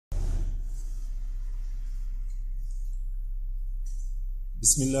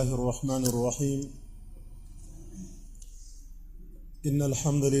بسم الله الرحمن الرحيم. إن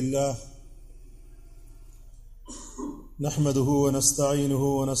الحمد لله نحمده ونستعينه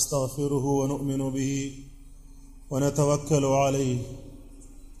ونستغفره ونؤمن به ونتوكل عليه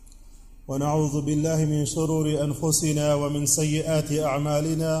ونعوذ بالله من شرور أنفسنا ومن سيئات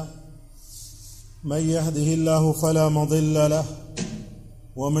أعمالنا. من يهده الله فلا مضل له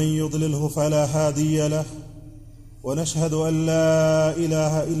ومن يضلله فلا هادي له، ونشهد أن لا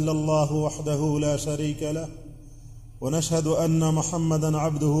إله إلا الله وحده لا شريك له، ونشهد أن محمدًا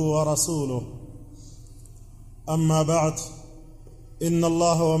عبده ورسوله. أما بعد، إن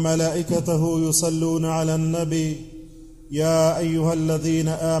الله وملائكته يصلون على النبي يا أيها الذين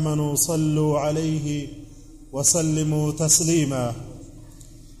آمنوا صلوا عليه وسلموا تسليما.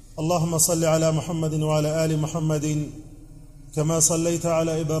 اللهم صل على محمد وعلى آل محمد كما صليت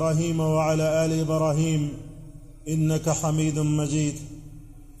على إبراهيم وعلى آل إبراهيم إنك حميد مجيد.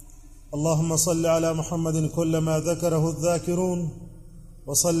 اللهم صل على محمد كلما ذكره الذاكرون،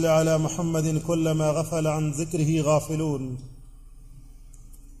 وصل على محمد كلما غفل عن ذكره غافلون.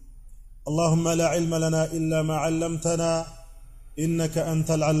 اللهم لا علم لنا إلا ما علمتنا إنك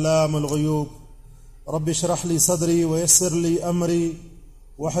أنت العلام الغيوب. رب اشرح لي صدري ويسر لي أمري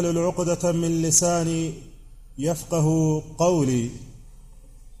واحلل عقدة من لساني يفقه قولي.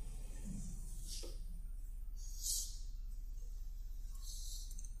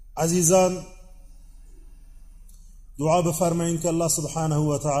 عزیزان، دعا بفرمایید که الله سبحانه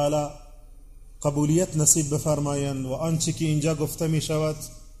و تعالی قبولیت نصیب بفرمایند و آنچه که اینجا گفته می شود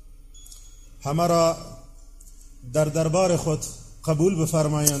همه را در دربار خود قبول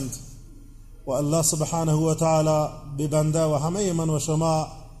بفرمایند و الله سبحانه و تعالی به بنده و همه من و شما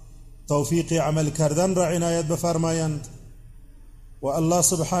توفیق عمل کردن را عنایت بفرمایند و الله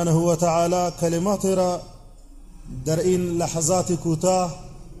سبحانه و تعالی کلمات را در این لحظات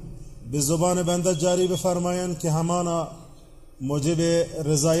کوتاه به زبان بنده جاری بفرمایند که همانا موجب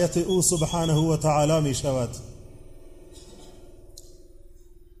رضایت او سبحانه و تعالی می شود.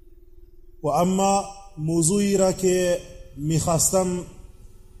 و اما موضوعی را که می خواستم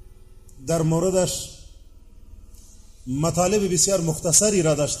در موردش مطالب بسیار مختصری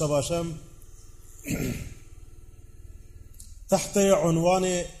را داشته باشم، تحت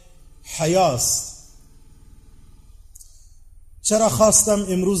عنوان حیاست. چرا خواستم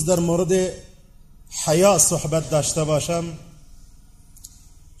امروز در مورد حیا صحبت داشته باشم؟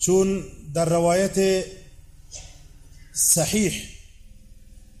 چون در روایت صحیح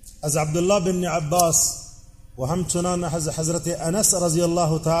از عبدالله بن عباس و همچنان از حضرت انس رضی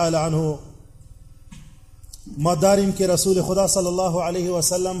الله تعالی عنه ما داریم که رسول خدا صلی الله علیه و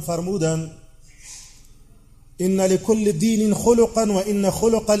سلم فرمودند: ان لكل دین خلقا و ان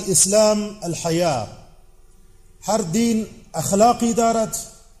خلق الاسلام الحیا. هر دین اخلاقی دارد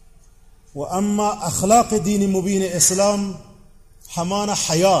و اما اخلاق دین مبین اسلام همان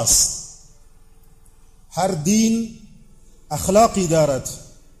حیاست. هر دین اخلاقی دارد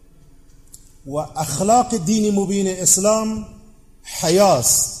و اخلاق دین مبین اسلام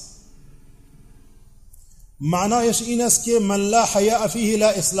حیاست. معنایش این است که من لا حیاء فیه لا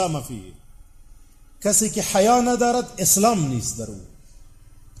اسلام فیه. کسی که حیا ندارد اسلام نیست در او.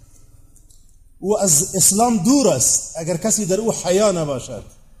 او از اسلام دور است اگر کسی در او حیا نباشد.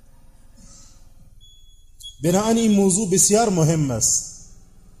 بنابراین این موضوع بسیار مهم است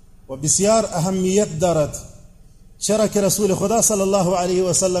و بسیار اهمیت دارد. چرا که رسول خدا صلی الله علیه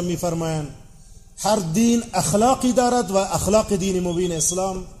و سلم می فرمایند هر دین اخلاقی دارد و اخلاق دین مبین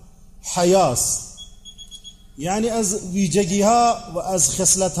اسلام حیاست. یعنی از ویژگی ها و از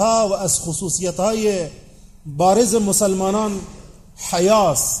خصلت ها و از خصوصیت های بارز مسلمانان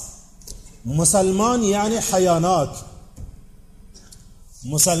حیاست. مسلمان یعنی حیانات،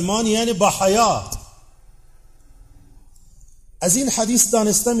 مسلمان یعنی با حیا. از این حدیث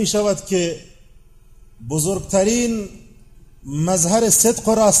دانسته می شود که بزرگترین مظهر صدق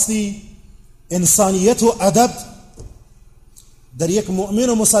و راستی، انسانیت و ادب در یک مؤمن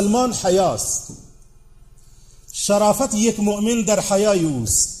و مسلمان حیاست. شرافت یک مؤمن در حیای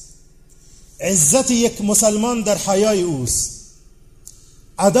اوست، عزت یک مسلمان در حیای اوست،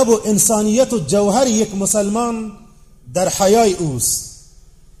 ادب و انسانیت و جوهر یک مسلمان در حیای اوست.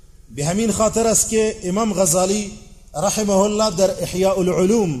 به همین خاطر است که امام غزالی رحمه الله در احیاء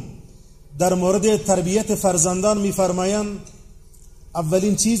العلوم در مورد تربیت فرزندان می‌فرمایند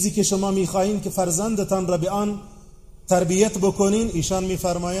اولین چیزی که شما می‌خواهید که فرزندتان را به آن تربیت بکنین، ایشان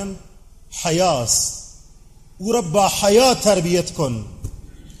می‌فرمایند حیاست. او را با حیا تربیت کن.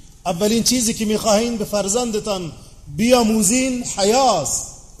 اولین چیزی که می‌خواهید به فرزندتان بیاموزین حیاست.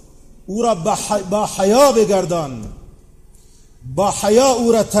 او را با حیا بگردان. با حیا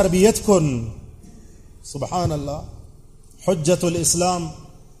او را تربیت کن. سبحان الله. حجت الاسلام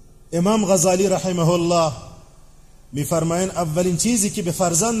امام غزالی رحمه الله میفرمایند اولین چیزی که به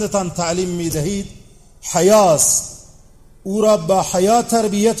فرزندتان تعلیم میدهید حیاست. او را با حیا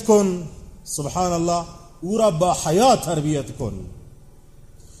تربیت کن. سبحان الله. او را با حیا تربیت کن،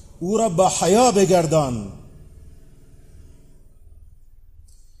 او را با حیا بگردان.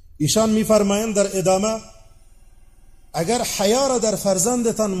 ایشان میفرمایند در ادامه اگر حیا را در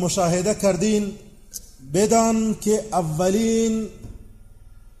فرزندتان مشاهده کردین بدان که اولین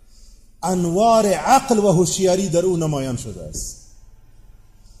انوار عقل و هوشیاری در او نمایان شده است.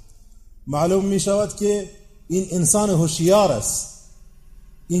 معلوم می شود که این انسان هوشیار است.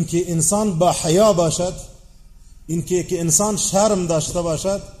 این که انسان با حیا باشد، این که انسان شرم داشته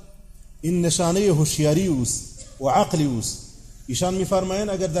باشد، این نشانه هوشیاری اوست و عقلی اوست. ایشان می‌فرمایند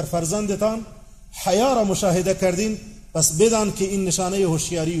اگر در فرزندتان حیا را مشاهده کردین پس بدان که این نشانه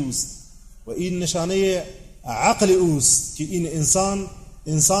هوشیاری اوست و این نشانه عقل اوست که این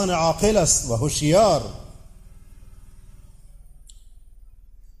انسان عاقل است و هوشیار.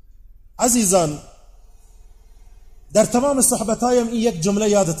 عزیزان، در تمام صحبتایم این یک جمله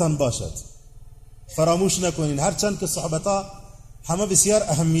یادتان باشد، فراموش نکنین، هرچند که صحبتها همه بسیار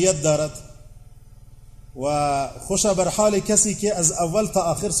اهمیت دارد و خوش بر حال کسی که از اول تا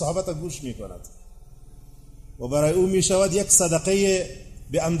آخر صحبت گوش می کند و برای او می شود یک صدقه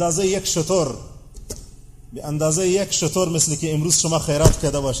به اندازه یک شتر، به اندازه یک شتر، مثل که امروز شما خیرات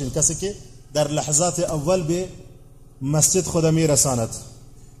کرده باشین، کسی که در لحظات اول به مسجد خود می رساند.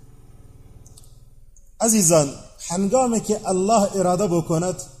 عزیزان، هنگامی که الله اراده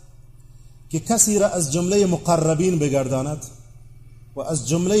بکند که کسی را از جمله مقربین بگرداند و از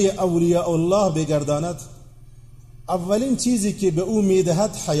جمله اولیاء الله بگرداند، اولین چیزی که به او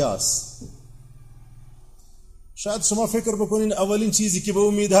میدهد حیاست. شاید شما فکر بکنین اولین چیزی که به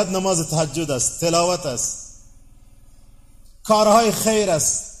او میدهد نماز تهجد است، تلاوت است، کارهای خیر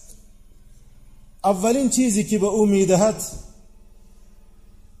است. اولین چیزی که به او میدهد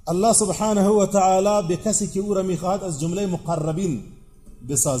الله سبحانه و تعالی به کسی که او را میخواهد از جمله مقربین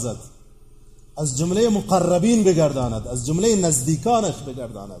بسازد، از جمله مقربین بگرداند، از جمله نزدیکانش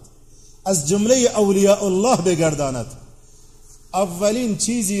بگرداند، از جمله اولیاء الله بگرداند. اولین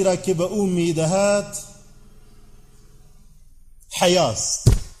چیزی را که به او میدهد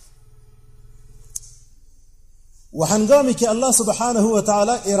حیاست. و هنگامی که الله سبحانه و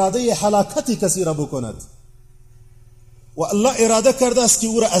تعالی اراده هلاکت کسی را بکند و الله اراده کرده است که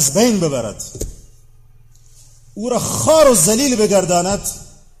او را از بین ببرد، او را خار و ذلیل بگرداند،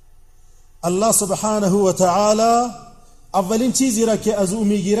 الله سبحانه و تعالی اولین چیزی را که از او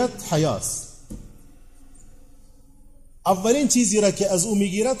میگیرد حیاست. اولین چیزی را که از او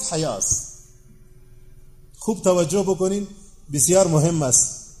میگیرد حیاست. خوب توجه بکنین، بسیار مهم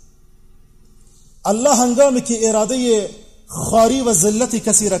است. الله هنگامی که اراده خاری و ذلت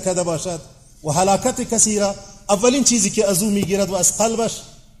کسی را کرده باشد و هلاکت کسی را، اولین چیزی که از او میگیرد و از قلبش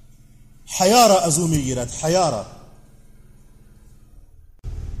حیا را از او میگیرد، حیا را.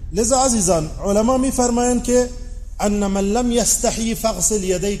 لذا عزیزان، علما میفرمایند که ان من لم یستحی فاغسل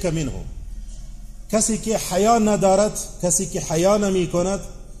یدیک منه، کسی که حیا ندارد، کسی که حیا نمی کند،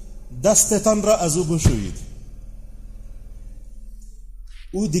 دستتان را از او بشویید.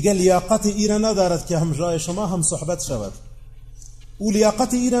 او دیگر لیاقت ای را ندارد که همراه شما هم صحبت شود، او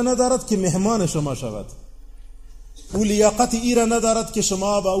لیاقت ای را ندارد که مهمان شما شود، او لیاقت ای را ندارد که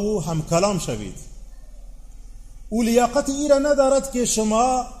شما با او هم کلام شوید، او لیاقت ای را ندارد که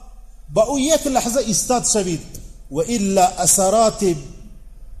شما با او یک لحظه ایستاد شوید. و الا اثرات،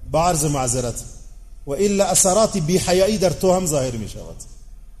 با عرض معذرت، و الا اثرات بی‌حیایی در تو هم ظاهر می شود.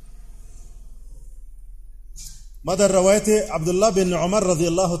 ما در روایت عبدالله بن عمر رضی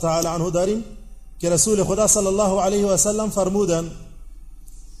الله تعالی عنه داریم که رسول خدا صلی الله علیه و سلم فرمودند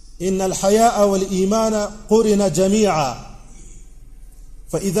ان الحیاء والایمان قرن جمیعا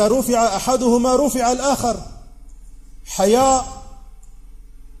فاذا رفع احدهما رفع الاخر.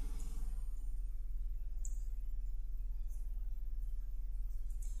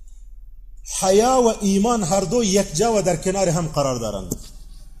 حیا و ایمان هر دو یک جا و در کنار هم قرار دارند.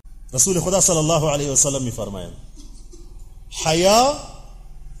 رسول خدا صلی الله علیه و سلم می‌فرمایند حیا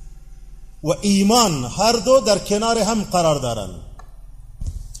و ایمان هر دو در کنار هم قرار دارند.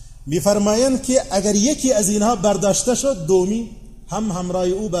 می‌فرمایند که اگر یکی از اینها برداشته شد، دومی هم همراه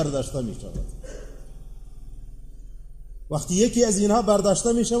او برداشته می‌شود. وقتی یکی از اینها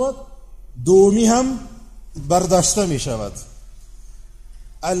برداشته می‌شود، دومی هم برداشته می‌شود.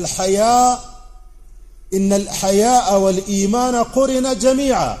 الحیاء ان الحیاء والایمان قرن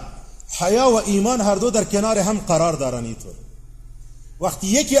جمیعا. حیا و ایمان هر دو در کنار هم قرار دارند. اینطور وقتی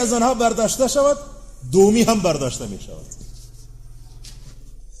یکی از آنها برداشته شود دومی هم برداشته می شود.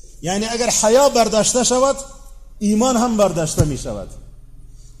 یعنی اگر حیا برداشته شود ایمان هم برداشته می شود،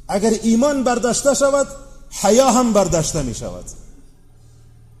 اگر ایمان برداشته شود حیا هم برداشته می شود.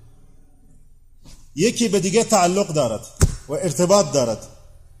 یکی به دیگه تعلق دارد و ارتباط دارد.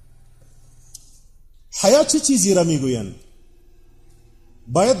 حیا چه چیزی را می گویند؟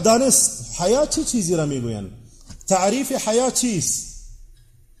 باید دانست حیا چه چیزی را می گویند. تعریف حیا چیست؟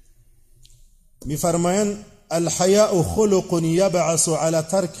 می فرمایند الحياء خلق يبعث على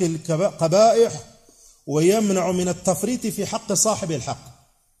ترك القبائح ويمنع من التفريط في حق صاحب الحق.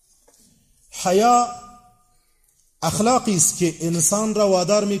 حیا اخلاقی است که انسان را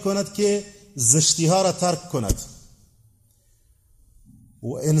وادار می کند که زشتی ها را ترک کند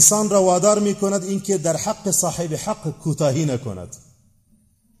و انسان را وادار می کند اینکه در حق صاحب حق کوتاهی نکند.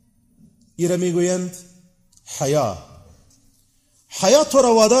 این را می گویند حیا. حیا تو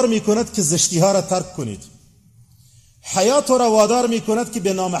را وادار می کند که زشتی ها را ترک کنید. حیا تو را وادار می کند که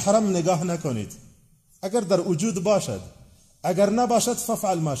به نامحرم نگاه نکنید، اگر در وجود باشد، اگر نباشد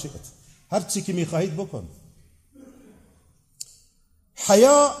ففعل ما شئت، هر چی که می خواهید بکن.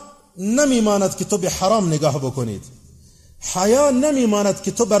 حیا نمی ماند که تو به حرام نگاه بکنید. حیا نمی ماند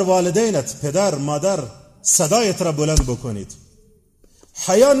که تو بر والدینت، پدر مادر، صدایت را بلند بکنید.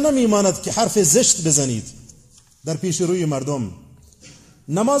 حیا نمی ماند که حرف زشت بزنید در پیش روی مردم.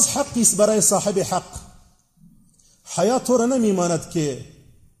 نماز حقی است برای صاحب حق. حیا تو را نمی ماند که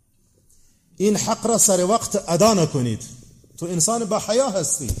این حق را سر وقت ادا نکنید. تو انسان با حیا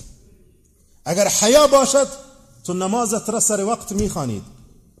هستی. اگر حیا باشد تو نمازت را سر وقت می خوانید.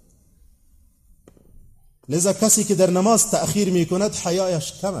 لذا کسی که در نماز تأخیر می کند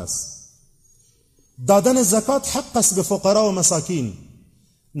حیایش کم است. دادن زکات حق است به فقرا و مساکین.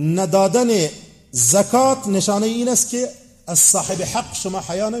 ندادن زکات نشانه این است که از صاحب حق شما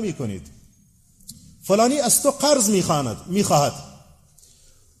حیا نمی کنید. فلانی از تو قرض می خواهد،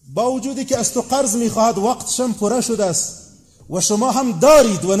 با وجودی که از تو قرض می خواهد وقتشم پره شده است و شما هم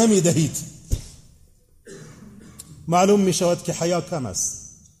دارید و نمی دهید، معلوم می شود که حیا کم است.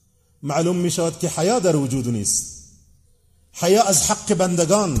 معلوم می شود که حیا در وجود نیست. حیا از حق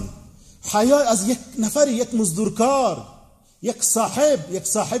بندگان، حیا از یک نفر، یک مزدورکار، یک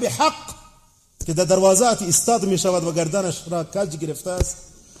صاحب حق که در دروازه ایستاد می شود و گردنش را کج گرفته است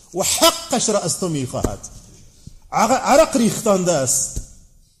و حقش را از تو می خواهد. عرق ریختانده است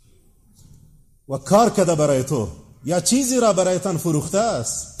و کار کرده برای تو یا چیزی را برایتان فروخته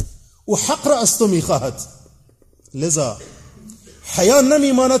است و حق را از تو می خواهد. لذا حیا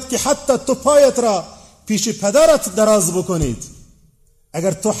نمی ماند که حتی تو پایت را پیش پدرت دراز بکنید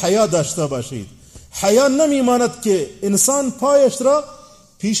اگر تو حیا داشته باشید. حیا نمی ماند که انسان پایش را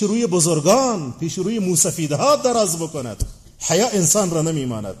پیش روی بزرگان، پیش روی موسفیده ها دراز بکند. حیا انسان را نمی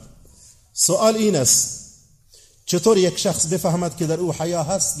ماند. سوال این است چطور یک شخص بفهمد که در او حیا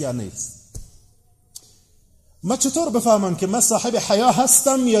هست یا نیست؟ من چطور بفهمم که من صاحب حیا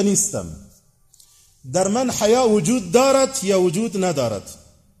هستم یا نیستم؟ در من حیا وجود دارد یا وجود ندارد؟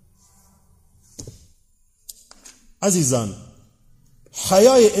 عزیزان،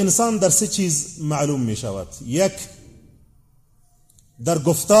 حیای انسان در سه چیز معلوم می شود. یک، در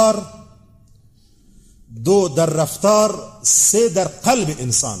گفتار، دو در رفتار، سه در قلب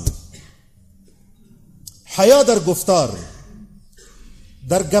انسان. حیا در گفتار،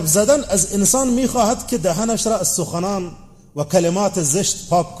 در گپ زدن از انسان می خواهد که دهنش را از سخنان و کلمات زشت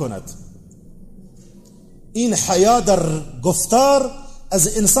پاک کند. این حیا در گفتار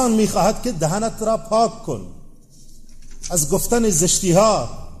از انسان می خواهد که دهنت را پاک کن از گفتن زشتی ها.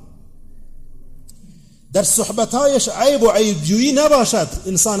 در صحبتایش عیب و عیبجویی نباشد.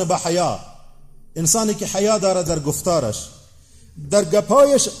 انسان با حیا، انسانی که حیا دارد در گفتارش، در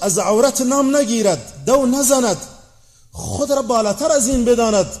گپایش از عورت نام نگیرد، دو نزند، خود را بالاتر از این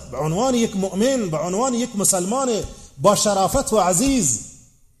بداند به عنوان یک مؤمن، به عنوان یک مسلمان با شرافت و عزیز،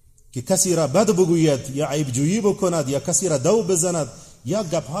 که کسی را بد بگوید یا عیبجویی بکند یا کسی را دو بزند یا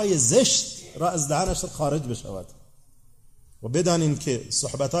گپهای زشت را از دهنش خارج بشود. و بدانیم که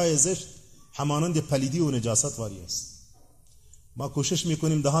صحبتهای زشت همانند پلیدی و نجاست واری است. ما کوشش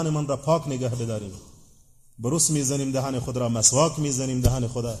میکنیم دهان من را پاک نگه بداریم، بروس میزنیم دهان خود را، مسواک میزنیم دهان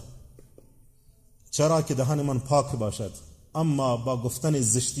خدا، چرا که دهان من پاک باشد. اما با گفتن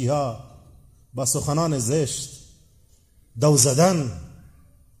زشتی ها، با سخنان زشت، دو زدن،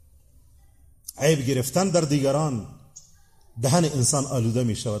 عیب گرفتن در دیگران، دهن انسان آلوده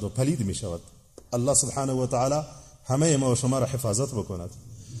می شود و پلید می شود. الله سبحانه و تعالی همه ما و شما را حفاظت بکند.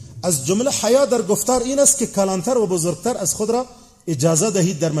 از جمله حیا در گفتار این است که کلانتر و بزرگتر از خود را اجازه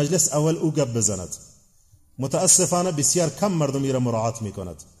دهید در مجلس اول او گپ بزند. متاسفانه بسیار کم مردم را مراعات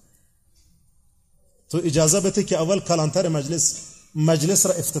میکند. تو اجازه بده که اول کلانتر مجلس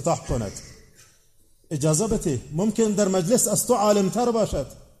را افتتاح کند. اجازه بده. ممکن در مجلس از تو عالمتر باشد،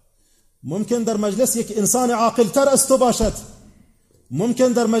 ممکن در مجلس یک انسان عاقلتر از تو باشد، ممکن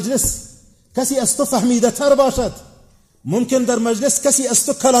در مجلس کسی از تو فهمیده تر باشد، ممکن در مجلس کسی از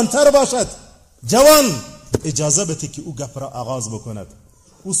تو کلانتر باشد. جوان اجازه بده که او گپ را آغاز بکند،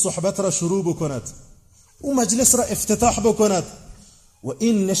 او صحبت را شروع بکند، او مجلس را افتتاح بکند. و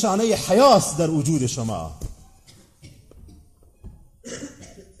این نشانه حیاست در وجود شما.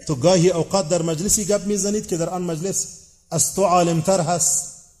 تو گاهی اوقات در مجلسی گپ میزنید که در آن مجلس از تو عالمتر هست،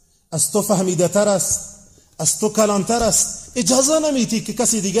 از تو فهمیده تر است، از تو کلانتر است. اجازه نمیدی که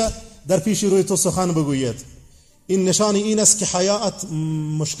کسی دیگه در پیش روی تو سخن بگوید. این نشانی این است که حیات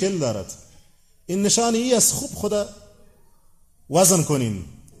مشکل دارد. این نشانی این است. خوب خدا وزن کنین.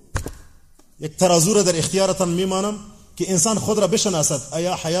 یک ترازو را در اختیارتان میمانم که انسان خود را بشناسد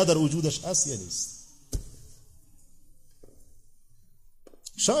آیا حیا در وجودش هست یا نیست.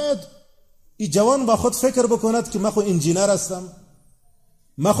 شاید این جوان با خود فکر بکند که من خو انجینر هستم،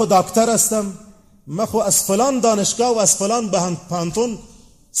 من خو دکتر هستم، من خو از فلان دانشگاه و از فلان پانتون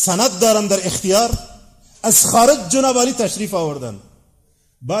سند دارم در اختیار. از خارج جناب علی تشریف آوردن.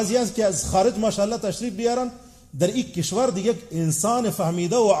 بعضی از که از خارج ماشاءالله تشریف بیارن، در این کشور دیگه انسان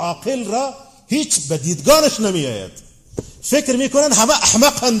فهمیده و عاقل را هیچ به دیدگانش نمی آید. فکر میکنن همه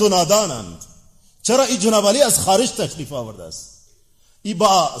احمقند و نادانند. چرا این جناب علی از خارج تشریف آورده است؟ این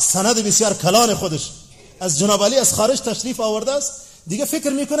با سند بسیار کلان خودش از جناب علی از خارج تشریف آورده است. دیگه فکر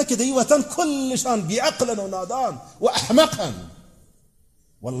میکنه که در این وطن کلشان بیعقلن و نادان و احمقند.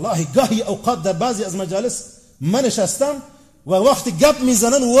 والله گاهی اوقات در بعضی از مجالس من نشستم و وقتی گپ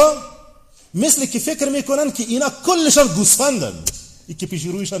میزنن و مثل که فکر میکنن که اینا کلشان گوسفندن. این که پیش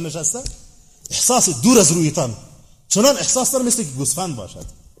رویشان نشسته احساس دور از رویتان چنان احساس داره مثل که گوسفند باشد.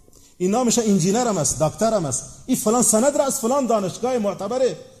 این نامش انجینر هم است، دکتر هم است، این فلان سند را از فلان دانشگاه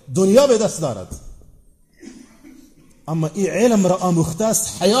معتبر دنیا به دست دارد. اما این علم را آموخته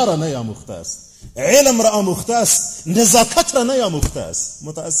است، حیا را نیاموخته است. علم را آموخته است، نزاکت را نیاموخته است.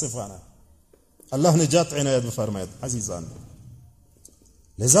 متاسفانه. الله نجات عنایت بفرماید عزیزان.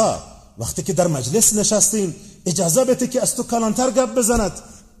 لذا وقتی که در مجلس نشستین اجازه بده که از تو کلانتر گپ بزند،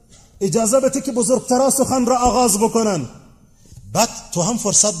 اجازه بده که بزرگترا سخن را آغاز بکنن. بعد تو هم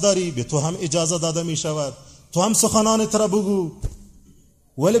فرصت داری، به تو هم اجازه داده می شود، تو هم سخنانت را بگو،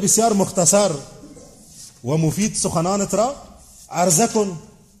 ولی بسیار مختصر و مفید سخنانت را عرضه کن.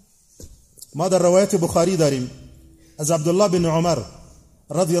 ما در روایت بخاری داریم از عبدالله بن عمر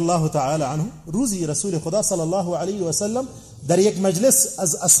رضی الله تعالی عنه، روزی رسول خدا صلی الله علیه و سلم در یک مجلس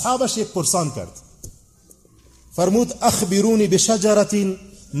از اصحابش یک پرسان کرد. فرمود اخبرونی بشجرة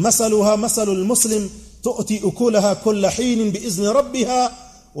مثلها مثل المسلم تؤتي اكلها كل حين باذن ربها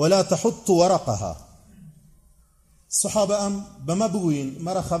ولا تحط ورقها. صحابه ام به ما بگوین،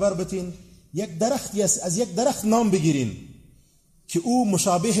 مرا خبر بتین یک درختی است، از یک درخت نام بگیرین که او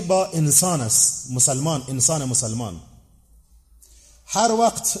مشابه با انسان است، مسلمان، انسان مسلمان. هر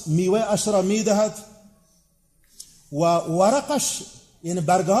وقت میوه اش را میدهد و ورقش یعنی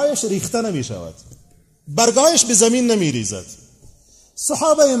برگهایش ریخته نمی شود، برگهایش به زمین نمی ریزد.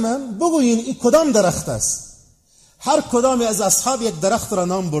 صحابه من بگوین این کدام درخت است؟ هر کدام از اصحاب یک درخت را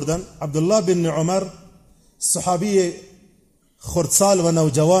نام بردن. عبدالله بن عمر صحابی خردسال و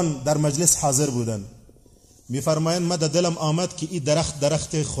نوجوان در مجلس حاضر بودن. میفرمایند من در دلم آمد که این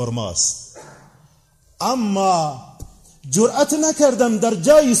درخت خرماست، اما جرأت نکردم در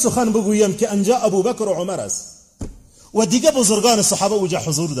جایی سخن بگویم که انجا ابوبکر و عمر است و دیگه بزرگان صحابه اوجا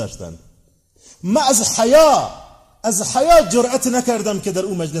حضور داشتن. من از حیا جرأت نکردم که در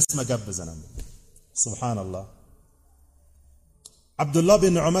اون مجلس گپ بزنم. سبحان الله. عبدالله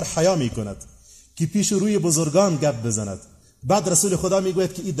بن عمر حیا میکند که پیش روی بزرگان گپ بزند. بعد رسول خدا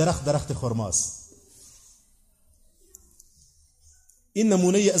میگوید که این درخت خرماست. این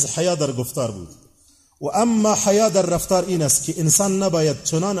نمونه از حیا در گفتار بود. و اما حیا در رفتار این است که انسان نباید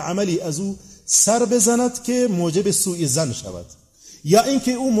چنان عملی از او سر بزند که موجب سوء ظن شود یا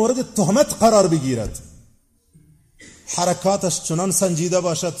اینکه او مورد تهمت قرار بگیرد. حرکاتش چنان سنجیده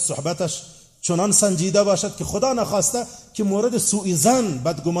باشد، صحبتش چنان سنجیده باشد که خدا نخواسته که مورد سوء ظن،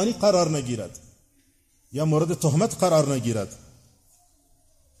 بدگمانی قرار نگیرد یا مورد تهمت قرار نگیرد.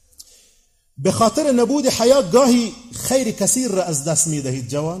 به خاطر نبود حیا گاهی خیر کثیر را از دست میدهید.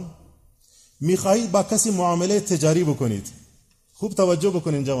 جوان میخواهید با کسی معامله تجاری بکنید، خوب توجه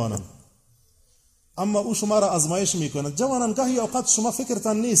بکنید جوانان، اما او شما را آزمایش میکند. جوانان گاهی اوقات شما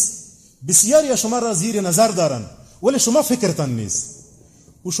فکرتان نیست، بسیاری شما را زیر نظر دارند ولی شما فکرتان نیست.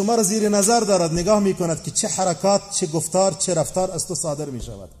 او شما را زیر نظر دارد، نگاه میکند که چه حرکات، چه گفتار، چه رفتار از تو صادر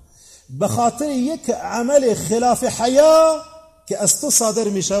میشود. به خاطر یک عمل خلاف حیا که از تو صادر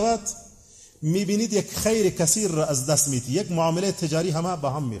میشود میبینید یک خیر کثیر را از دست میدی. یک معامله تجاری همه با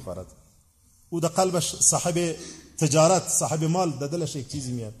هم میخورد. او در قلبش صاحب تجارت، صاحب مال، در دلش یک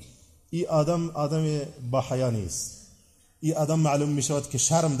چیزی میاد، این آدم با حیا نیست، این آدم معلوم میشود که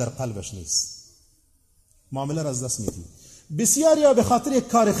شرم در قلبش نیست، معامله را از دست میدی. بسیاری ها به خاطر یک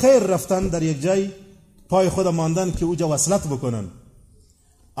کار خیر رفتن در یک جای پای خود ماندن که او جا وصلت بکنن،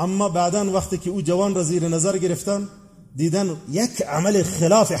 اما بعداً وقتی که او جوان را زیر نظر گرفتن دیدن یک عمل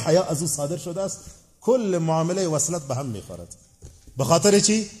خلاف حیا از او صادر شده است، کل معامله وصلت به هم میخورد. به خاطر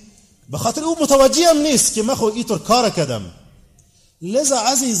چی؟ به خاطر او متوجه هم نیست که من خو اینطور کار کردم. لذا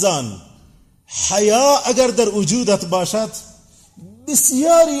عزیزان، حیا اگر در وجودت باشد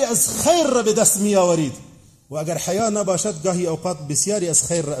بسیاری از خیر را به دست می آورید و اگر حیا نباشد گاهی اوقات بسیاری از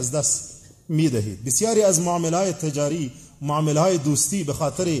خیر را از دست می دهید. بسیاری از معاملات تجاری، معاملات دوستی به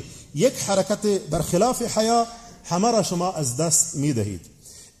خاطر یک حرکت برخلاف حیا همه را شما از دست می دهید.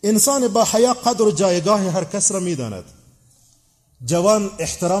 انسان با حیا قدر و جایگاه هر کس را می داند. جوان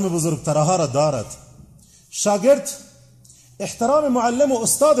احترام بزرگترها را دارد، شاگرد احترام معلم و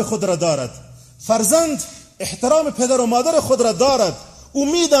استاد خود را دارد، فرزند احترام پدر و مادر خود را دارد.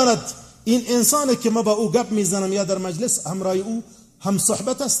 او میداند این انسانی که ما با او گپ میزنم یا در مجلس همراه او هم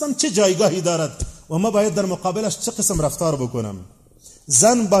صحبت هستم چه جایگاهی دارد و ما باید در مقابلش چه قسم رفتار بکنم.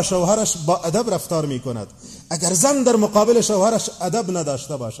 زن با شوهرش با ادب رفتار میکند. اگر زن در مقابل شوهرش ادب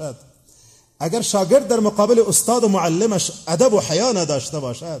نداشته باشد، اگر شاگرد در مقابل استاد و معلمش ادب و حیا نداشته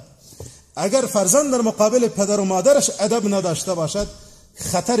باشد، اگر فرزند در مقابل پدر و مادرش ادب نداشته باشد،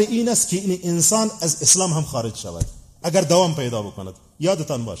 خطر این است که این انسان از اسلام هم خارج شود اگر دوام پیدا بکند.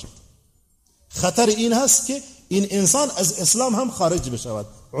 یادتان باشد خطر این هست که این انسان از اسلام هم خارج بشود.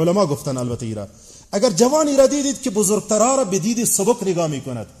 علما گفتن البته ایرا اگر جوانی را دیدید که بزرگترها را به دید سبک نگاه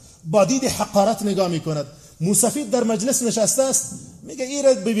میکند، با دید حقارت نگاه میکند، موسفید در مجلس نشسته است، میگه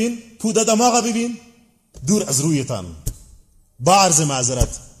ایرا ببین، پوده دماغ ببین، دور از رویتان، با عرض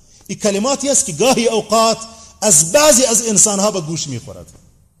معذرت. این کلماتی است که گاهی اوقات از بعضی از انسانها به گوش میخورد.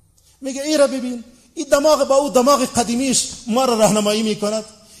 میگه ایرا ببین، این دماغ با او دماغ قدیمیش ما را راهنمایی میکند،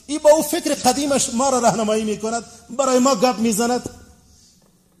 این با او فکر قدیمش ما را راهنمایی میکند، برای ما گپ میزند.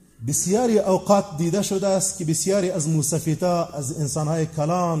 بسیاری اوقات دیده شده است که بسیاری از موسفیتا، از انسانهای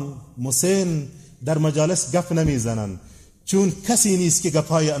کلان مسن در مجالس گپ نمیزنند، چون کسی نیست که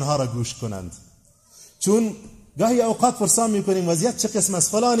گپهای آنها را گوش کنند. چون گاهی اوقات پرسان میکنیم وضعیت چه قسم است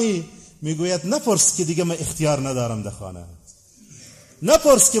فلانی، میگوید نپرس که دیگه من اختیار ندارم در خانه،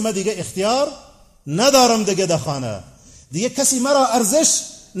 نپرس که من دیگه اختیار ندارم دیگه در خانه، دیگه کسی مرا ارزش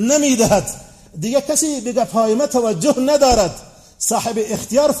نمیدهد، دیگه کسی به گپهای من توجه ندارد، صاحب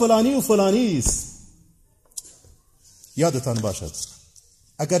اختیار فلانی و فلانی است. یادتان باشد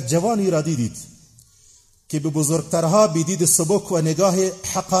اگر جوانی را دیدید که به بزرگترها بدید سبک و نگاه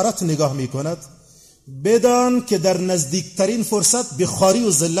حقارت نگاه میکند، بدان که در نزدیکترین فرصت به خواری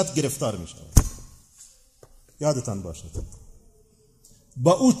و ذلت گرفتار می شود. یادتان باشد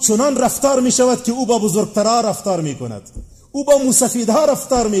با او چنان رفتار می شود که او با بزرگترها رفتار می کند، او با موسفیدها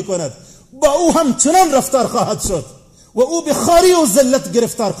رفتار می کند، با او هم چنان رفتار خواهد شد و او به خواری و ذلت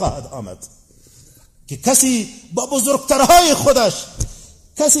گرفتار خواهد آمد که کسی با بزرگترهای خودش،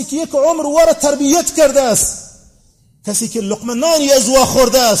 کسی که یک عمر او تربیت کرده است، کسی که لقمه نانی از او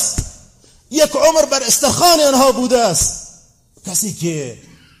خورده است، یک عمر بر استخوان آنها بوده است، کسی که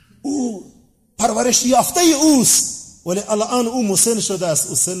او پرورش یافته اوست ولی الان او مسن شده است،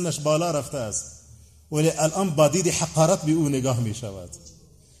 او سنش بالا رفته است ولی الان با دید حقارت به او نگاه می شود،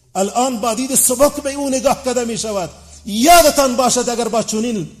 الان با دید سبک به او نگاه کرده می شود. یادتان باشد اگر با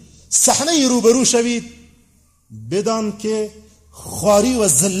چنین صحنه روبرو شوید، بدان که خواری و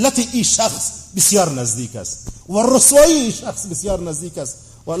ذلت این شخص بسیار نزدیک است و رسوایی این شخص بسیار نزدیک است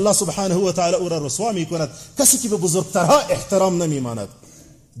و الله سبحانه و تعالی او را رسوا می کند. کسی که به بزرگترها احترام نمی ماند.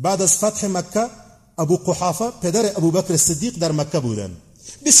 بعد از فتح مکه ابو قحافه پدر ابو بکر صدیق در مکه بودند،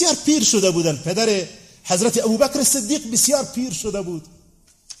 بسیار پیر شده بودند، پدر حضرت ابو بکر صدیق بسیار پیر شده بود.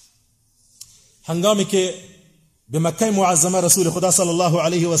 هنگامی که به مکه معظمه رسول خدا صلی الله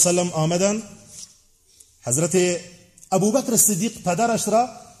علیه و سلم آمدند، حضرت ابو بکر صدیق پدرش را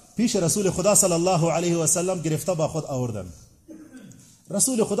پیش رسول خدا صلی الله علیه و سلم گرفته با خود آوردند.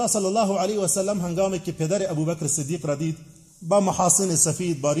 رسول خدا صلی الله علیه و سلم هنگامی که پدر ابو بکر صدیق را دید، با محاسن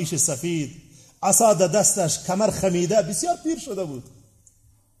سفید، با ریش سفید، عصا در دستش، کمر خمیده، بسیار پیر شده بود.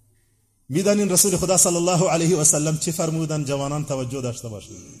 میدانین رسول خدا صلی الله علیه و سلم چه فرمودند؟ جوانان توجه داشته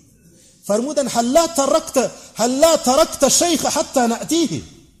باشید. فرمودن هلا ترکت شیخ حتی نأتیه،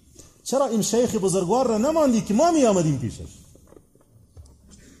 چرا این شیخ بزرگوار را نماندی که ما می آمدیم پیشش؟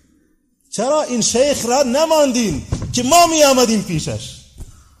 چرا این شیخ را نماندین که ما می آمدیم پیشش؟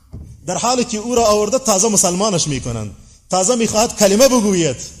 در حالی که او را آورده تازه مسلمانش می کنند، تازه می خواهد کلمه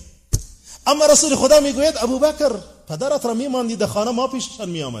بگوید. اما رسول خدا می گوید ابوبکر پدرت را می ماندی در خانه، ما پیششان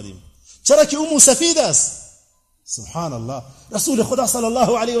می آمدیم، چرا که او موسفید است. سبحان الله، رسول خدا صلی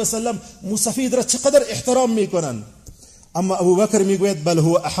الله علیه و سلم موسفید را چقدر احترام می کنند. اما ابوبکر می گوید بل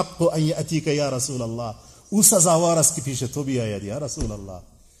هو احق ان یأتیک یا رسول الله، او سزاوار است که پیش تو بیاید یا رسول الله،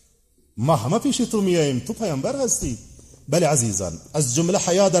 ما همه پیش تو میاییم، تو پیامبر هستی. بله عزیزان، از جمله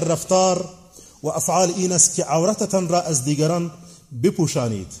حیا در رفتار و افعال این است که عورتتان را از دیگران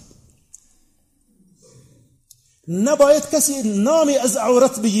بپوشانید. نباید کسی نامی از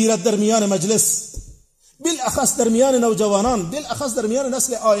عورت بگیرد در میان مجلس، بالاخص در میان نوجوانان، بالاخص در میان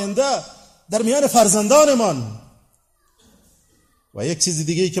نسل آینده، در میان فرزندانمان. و یک چیز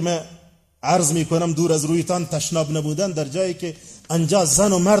دیگه که من عرض می کنم دور از رویتان، تشناب نبودن در جایی که انجا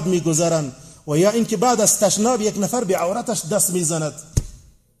زن و مرد می گذرند، و یا اینکه بعد از تشناب یک نفر به عورتش دست می زند،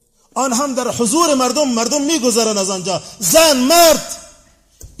 آن هم در حضور مردم می گذرند از آنجا، زن مرد.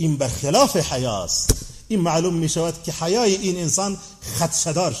 این برخلاف حیاست. این معلوم می شود که حیای این انسان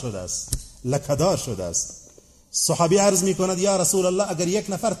خدشدار شده است، لکه‌دار شده است. صحابی عرض می کند یا رسول الله اگر یک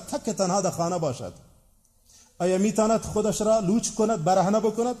نفر تک تنها در خانه باشد، آیا میتواند خودش را لوچ کند، برهنه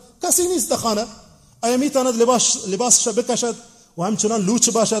بکند؟ کسی نیست در خانه. آیا میتواند لباسش بکشد و همچنان لوچ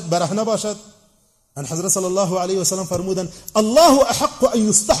باشد، برهنه باشد؟ ان حضرت صلی الله علیه و سلم فرمودن الله احق ان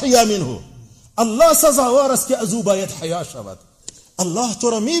یستحیا منه، الله سزاوار است که از او باید حیا شود. الله تو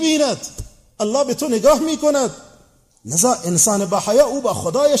را میبیند، الله به تو نگاه میکند، لذا انسان با حیا او با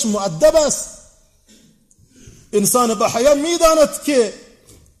خدایش مؤدب است. انسان با حیا میداند که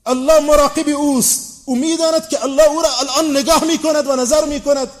الله مراقب اوست، او میداند که الله او را الان نگاه میکند و نظر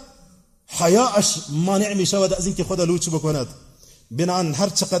میکند. حیاش مانع میشود از اینکه خود لوچ بکند. بنابراین هر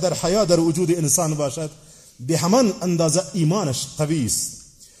چقدر حیا در وجود انسان باشد به همان اندازه ایمانش قوی است.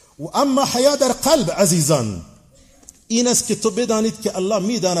 و اما حیا در قلب عزیزان این است که تو بدانید که الله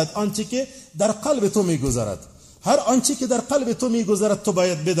میداند آنچه که در قلب تو میگذرد. هر آنچه که در قلب تو میگذرد تو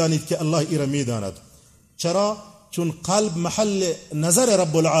باید بدانید که الله ای را میداند. چرا؟ چون قلب محل نظر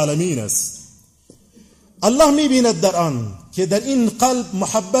رب العالمین است. الله میبیند در آن که در این قلب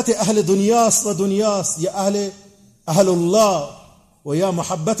محبت اهل دنیاست و دنیاست، یا اهل الله، و یا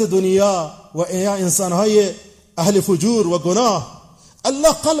محبت دنیا، و یا انسانهای اهل فجور و گناه. الله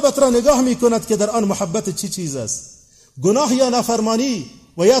قلبت را نگاه میکند که در آن محبت چی چیز است، گناه یا نافرمانی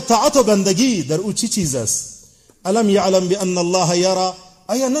و یا طاعت و بندگی در او چی چیز است. الم یعلم بان الله یرا،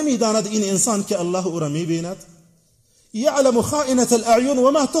 آیا نمیداند این انسان که الله او را میبیند؟ یعلم خائنة الاعین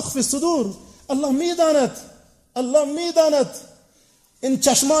و ما تخفی الصدور، الله میداند این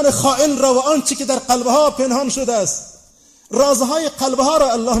چشمان خائن را و آنچه که در قلبها پنهان شده است، رازهای قلبها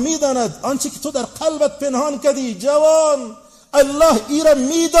را الله میداند. آنچه که تو در قلبت پنهان کردی جوان، الله ای را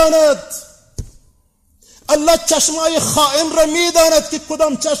میداند. الله چشمای خائن را میداند که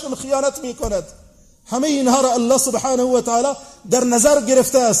کدام چشم خیانت میکند. همه اینها را الله سبحانه و تعالی در نظر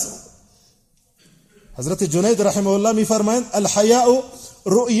گرفته است. حضرت جنید رحمه الله میفرمایند الحیاء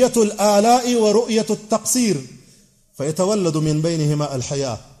رؤیت الآلاء و رؤیت التقصیر فیتولد من بینهما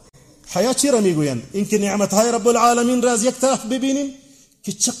الحیاء. حیا چی را میگویند؟ اینکه نعمتهای رب العالمین را از یک طرف ببینیم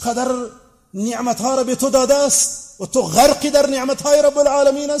که چقدر نعمتها را به تو داده است و تو غرقی در نعمتهای رب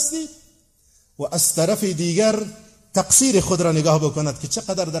العالمین هستی، و از طرف دیگر تقصیر خود را نگاه بکند که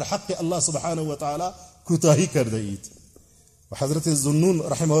چقدر در حق الله سبحانه و تعالی کوتاهی کرده اید. و حضرت ذوالنون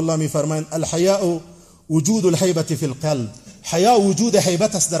رحمه الله میفرمایند الحیاء وجود الهیبة فی القلب، حیا وجود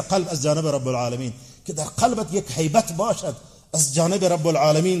هیبت است در قلب از جانب رب العالمین، که در قلبت یک هیبت باشد از جانب رب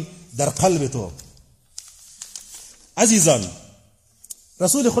العالمین در قلب تو. عزیزان،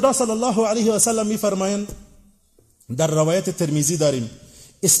 رسول خدا صلی الله علیه و سلم میفرمایند در روایت ترمذی داریم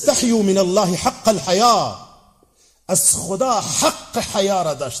استحیوا من الله حق الحیا، از خدا حق حیا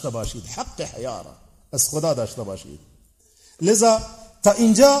را داشته باشید، حق حیا را از خدا داشته باشید. لذا تا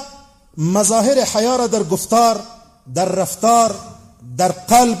اینجا مظاهر حیا را در گفتار، در رفتار، در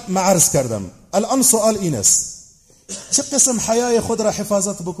قلب معرض کردم. الان سوال این است چه قسم حیای خود را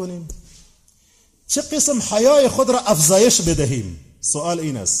حفاظت بکنیم؟ چه قسم حیای خود را افزایش بدهیم؟ سوال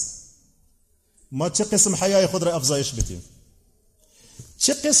این است ما چه قسم حیای خود را افزایش بدیم؟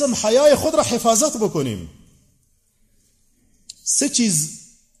 چه قسم حیای خود را حفاظت بکنیم؟ سه چیز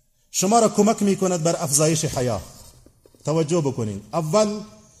شما را کمک میکند بر افزایش حیا. توجه بکنین. اول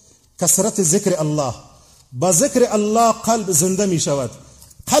کثرت ذکر الله. با ذکر الله قلب زنده می شود.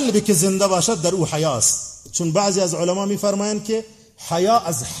 قلبی که زنده باشد در او حیا است. چون بعضی از علما میفرمایند که حیا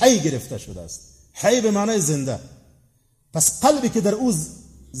از حی گرفته شده است. حی به معنای زنده. پس قلبی که در او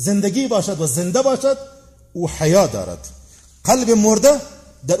زندگی باشد و زنده باشد او حیا دارد. قلب مرده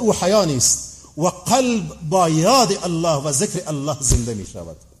در او حیا نیست و قلب با یاد الله و ذکر الله زنده می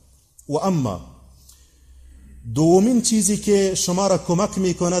شود. و اما دومین چیزی که شما را کمک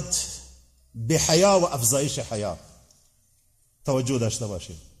می کند به حیا و افزایش حیا، توجه داشته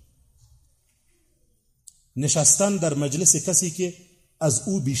باشید، نشستن در مجلس کسی که از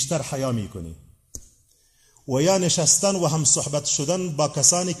او بیشتر حیا می کنی و یا نشستن و هم صحبت شدن با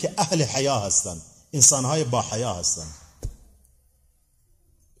کسانی که اهل حیا هستند، انسانهای با حیا هستند.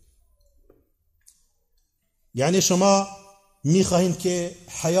 یعنی شما میخواهید که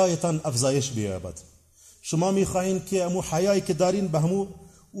حیایتان افزایش بیابد، شما میخواهید که امو حیایی که دارین به همو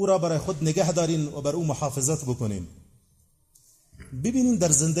او را برای خود نگه دارین و بر او محافظت بکنین. ببینین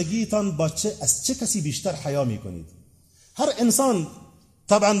در زندگیتان از چه کسی بیشتر حیا میکنید. هر انسان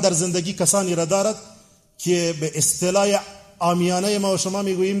طبعا در زندگی کسانی را دارد که به اصطلاح عامیانه ما و شما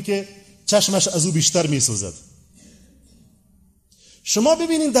میگوییم که چشمش از او بیشتر میسوزد. شما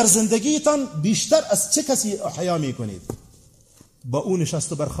ببینید در زندگیتان بیشتر از چه کسی حیا میکنید. با اون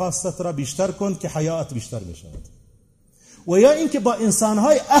نشست و برخاستت را بیشتر کن که حیات بیشتر میشود. و یا اینکه با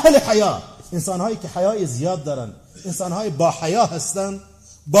انسانهای اهل حیا، انسانهایی که حیا زیاد دارن، انسانهای با حیا هستند،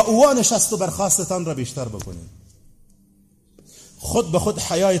 با او نشست و برخاستتان را بیشتر بکنید. خود به خود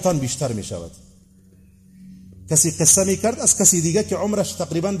حیایتان بیشتر میشود. کسی قصه میکرد از کسی دیگه که عمرش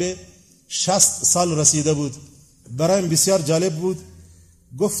تقریبا به 60 سال رسیده بود. برایم بسیار جالب بود.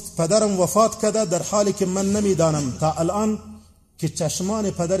 گفت پدرم وفات کرده در حالی که من نمیدانم تا الان که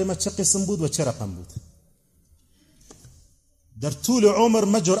چشمان پدر من چه قسم بود و چه رقم بود. در طول عمر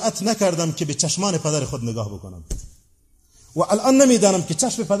من جرأت نکردم که به چشمان پدر خود نگاه بکنم و الان نمیدانم که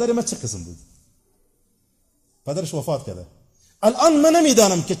چشم پدر من چه قسم بود. پدرش وفات کرده. الان من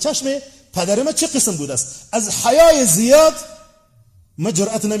نمیدانم که چشم پدر من چه قسم بود است. از حیای زیاد من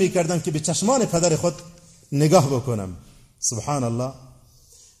جرأت نمیکردم که به چشمان پدر خود نگاه بکنم. سبحان الله.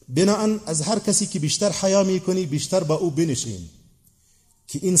 بناهن از هر کسی که بیشتر حیا میکنی بیشتر با او بنشین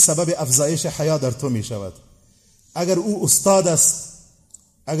که این سبب افزایش حیا در تو میشود. اگر او استاد است،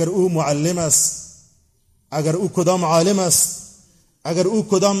 اگر او معلم است، اگر او کدام عالم است، اگر او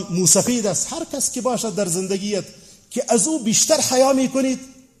کدام موسفید است، هر کس که باشد در زندگیت که از او بیشتر حیا میکنید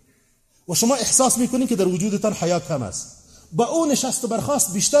و شما احساس میکنید که در وجودتان حیا کم است، با او نشست و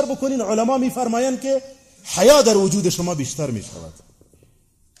برخاست بیشتر بکنین. علما میفرمایند که حیا در وجود شما بیشتر میشود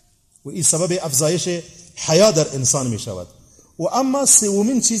و این سبب افزایش حیا در انسان میشود. و اما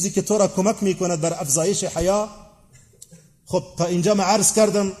سومین چیزی که تو را کمک میکند بر افزایش حیا، خب تا اینجا من عرض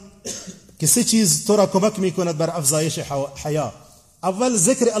کردم که سه چیز تو را کمک میکند بر افزایش حیا. اول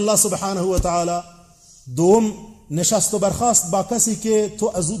ذکر الله سبحانه و تعالی، دوم نشست و برخاست با کسی که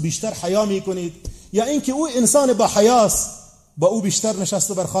تو از او بیشتر حیا میکنید یا اینکه او انسان با حیاست، با او بیشتر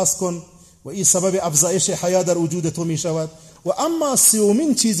نشست و برخاست کن و این سبب افزایش حیا در وجود تو میشود. و اما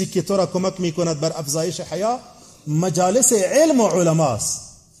سومین چیزی که تو را کمک میکند بر افزایش حیا مجالس علم و علماست.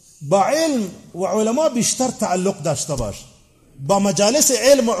 با علم و علما بیشتر تعلق داشته باش، با مجالس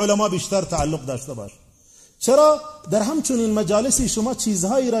علم و علما بیشتر تعلق داشته باش. چرا؟ در همچنین مجالسی شما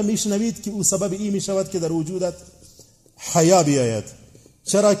چیزهایی را میشنوید که او سبب این میشود که در وجودت حیا بیاید.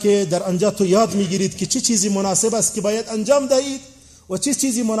 چرا که در آنجا تو یاد میگیرید که چه چیزی مناسب است که باید انجام دهید و چه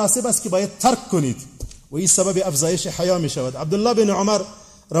چیزی مناسب است که باید ترک کنید و این سبب افزایش حیا میشود. عبدالله بن عمر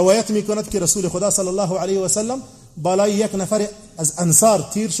روایت میکند که رسول خدا صلی الله علیه و سلم بالای یک نفر از انصار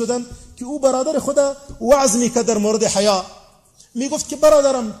تیر شدن که او برادر خدا وعظ میکرد در مورد حیا. میگفت که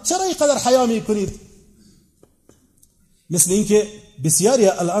برادرم چرا اینقدر حیا میکنید؟ مثل اینکه بسیاری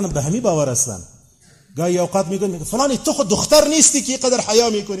الان به همین باور هستند. گاهی اوقات میگن فلانی تو خود دختر نیستی که اینقدر حیا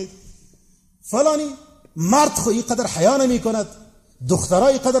میکنید، فلانی مرد خود اینقدر حیا نمیکند، دخترها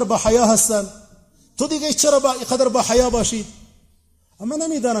اینقدر با حیا هستند، تو دیگه چرا با اینقدر با حیا باشید؟ اما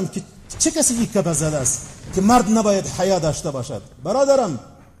نمیدانم که چه کسی یک کبزده است که مرد نباید حیا داشته باشد. برادرم،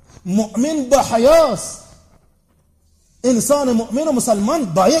 مؤمن با حیاست. انسان مؤمن و مسلمان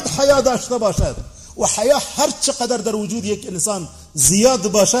باید حیا داشته باشد و حیا هر چقدر در وجود یک انسان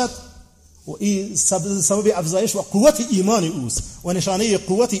زیاد باشد و این سبب افزایش و قوت ایمانی اوست و نشانه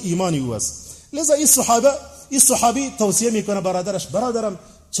قوت ایمانی اوست. لذا این صحابی توصیه میکنه برادرش، برادرم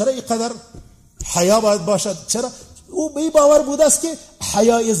چرا اینقدر حیا باید باشد؟ چرا؟ او به باور بوده است که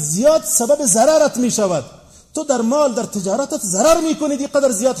حیا زیاد سبب ضررت می شود. تو در مال در تجارتت ضرر می کنید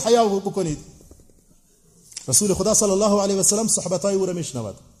اینقدر زیاد حیا بکنید. رسول خدا صلی الله علیه و سلم صحبتای او را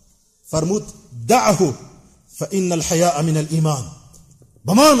میشنود، فرمود دعه فإن الحیاء من الایمان.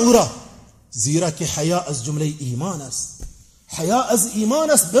 بمان اورا، زیرا که حیا از جمله ایمان است. حیا از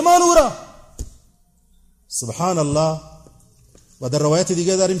ایمان است، بمان اورا. سبحان الله. و در روایت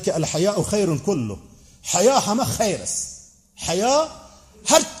دیگه داریم که الحیاء خیر کله، حیا همه خیر است. حیا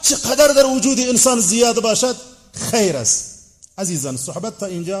هر چقدر در وجود انسان زیاد باشد خیر است. عزیزان، صحبت تا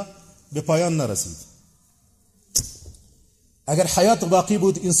اینجا به پایان نرسید. اگر حیات باقی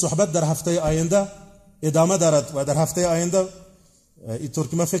بود این صحبت در هفته آینده ادامه دارد و در هفته آینده اینطور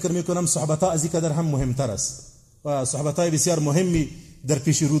که من فکر میکنم صحبت‌ها از این قدر هم مهمتر است و صحبت‌های بسیار مهمی در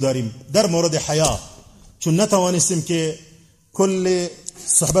پیش رو داریم در مورد حیا، چون نتوانستیم که کل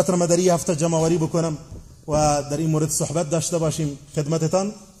صحبت را در این هفته جمع‌آوری بکنم و در این مورد صحبت داشته باشیم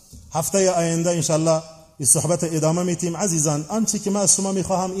خدمتتان. هفته آینده انشالله این صحبت ادامه میتیم. عزیزان، آنچه که من از شما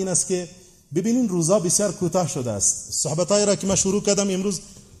میخواهم این است که ببینین روزا بسیار کوتاه شده است. صحبت‌های را که من شروع کردم امروز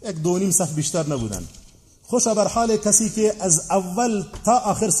 1-2.5 صفحه بیشتر نبودن. خوش بر حال کسی که از اول تا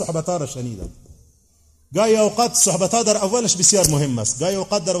آخر صحبت‌ها را شنیدم. گاهی اوقات صحبت‌ها در اولش بسیار مهم است، گاهی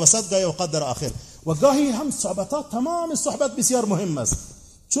اوقات در وسط، گاهی اوقات در آخر، و گاهی هم صحبت‌ها تمام صحبت بسیار مهم است،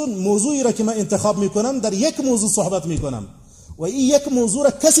 چون موضوعی را که من انتخاب میکنم در یک موضوع صحبت میکنم و این یک موضوع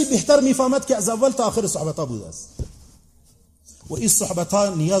را کسی بهتر میفهمد که از اول تا آخر صحبت‌ها بوده است و این صحبت‌ها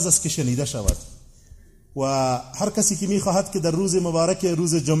نیاز است که شنیده شود. و هر کسی که میخواهد که در روز مبارک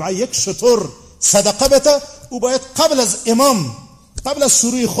روز جمعه یک شتر صدقه بده، او باید قبل از امام، قبل از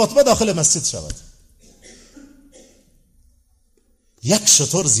شروع خطبه داخل مسجد شود. یک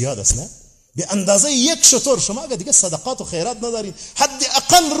شتر زیاد است، نه؟ به اندازه یک شتر. شما اگر دیگه صدقات و خیرات ندارید، حد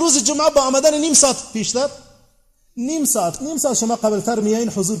اقل روز جمعه با آمدن نیم ساعت پیشتر، نیم ساعت شما قبلتر میایین،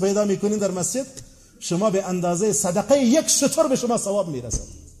 حضور پیدا میکنین در مسجد، شما به اندازه صدقه یک شتر به شما ثواب میرسد.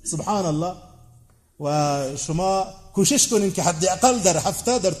 سبحان الله. و شما کوشش کنین که حد اقل در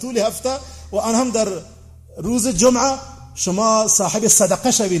هفته، در طول هفته و آن هم در روز جمعه شما صاحب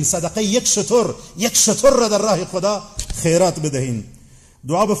صدقه شوین، صدقه یک شتر را در راه خدا خیرات بدهین.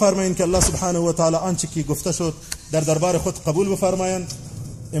 دعا بفرمایین که الله سبحانه و تعالی آنچه که گفته شد در دربار خود قبول بفرمایند.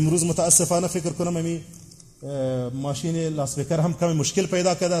 امروز متاسفانه فکر کنم امی ماشین لاسپیکر هم کمی مشکل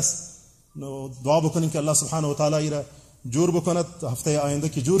پیدا کرده است. دعا بکنین که الله سبحانه و تعالی را جور بکند، هفته آینده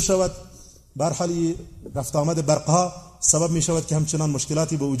که جور شود. به هر حال رفت آمد برقها سبب می شود که همچنان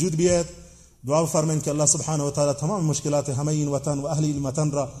مشکلاتی به وجود بیاید. دعا بفرمایید که الله سبحانه و تعالی تمام مشکلات همه این وطن و اهل این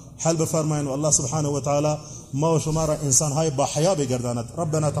وطن را حل بفرمایید و الله سبحانه و تعالی ما و شما را انسان های با حیا بگرداند.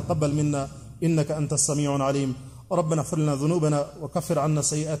 ربنا تقبل منا انك انت السميع العليم وربنا اغفر لنا ذنوبنا وكفر عنا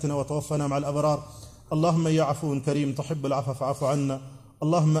سيئاتنا وتوفنا مع الابرار. اللهم يا عفو كريم تحب العفو فاعف عنا.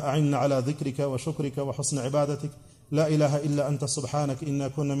 اللهم اعنا على ذكرك وشكرك وحسن عبادتك. لا اله الا انت سبحانك انا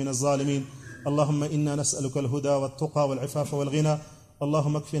كنا من الظالمين. اللهم انا نسالك الهدى والتقى والعفاف والغنى.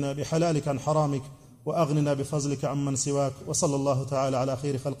 اللهم اكفنا بحلالك عن حرامك واغننا بفضلك عمن سواك. وصلى الله تعالى على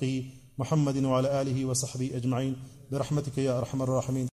خير خلقه محمد وعلى آله وصحبه أجمعين برحمتك يا أرحم الراحمين.